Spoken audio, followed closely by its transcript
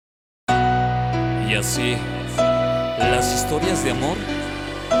Y así, las historias de amor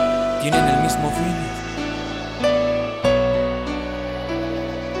tienen el mismo fin.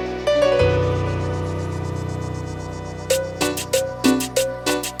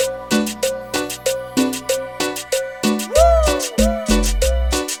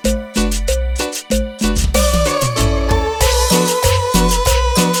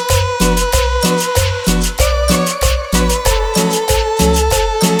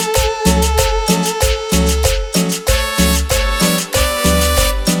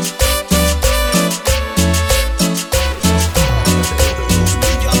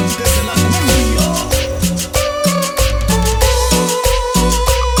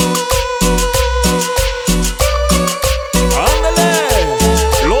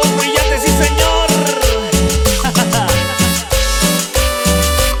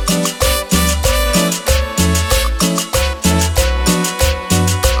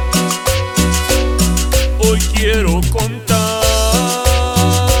 Quiero contar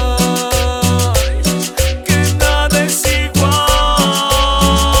que nada es igual.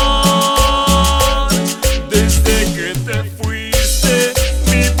 Desde que te fuiste,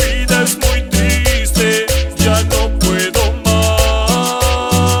 mi vida es muy triste. Ya no puedo más,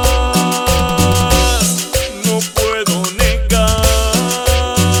 no puedo negar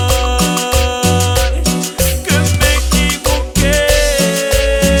que me equivoqué.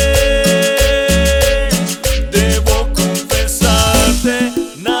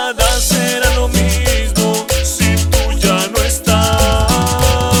 Nada será lo mismo si tú ya no estás.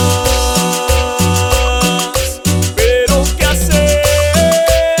 Pero ¿qué hacer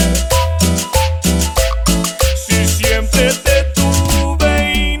si siempre te tuve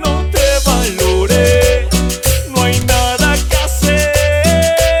y no te valoré? No hay nada que hacer,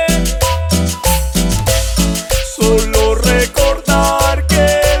 solo recordar que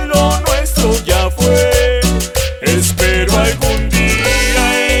lo nuestro ya fue. Espero algún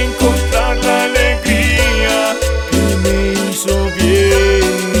día encontrar la alegría que me hizo bien.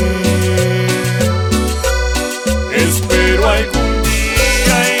 Espero algún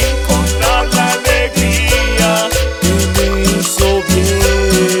día encontrar la alegría que me hizo bien.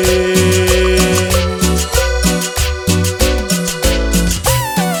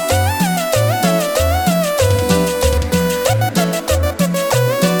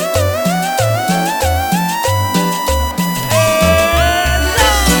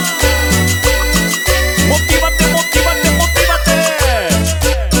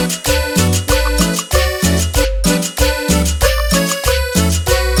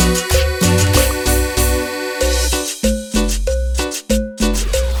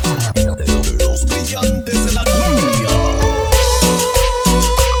 Los brillantes de la cumbia.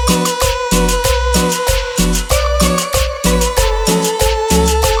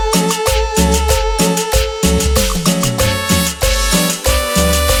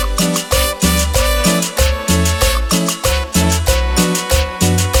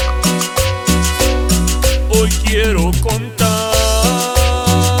 Hoy quiero contar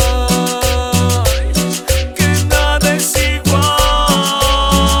que nada es igual.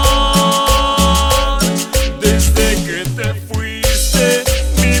 Desde que te fuiste,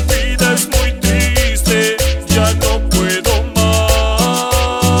 mi vida es muy triste. Ya no puedo más,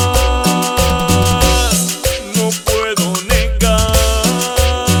 no puedo negar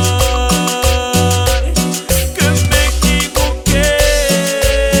que me equivoqué.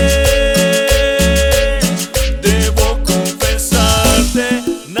 Debo confesarte,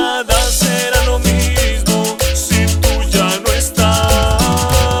 nada será lo mismo si tú ya no estás.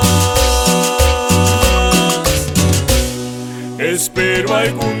 Espero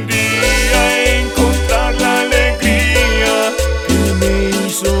algún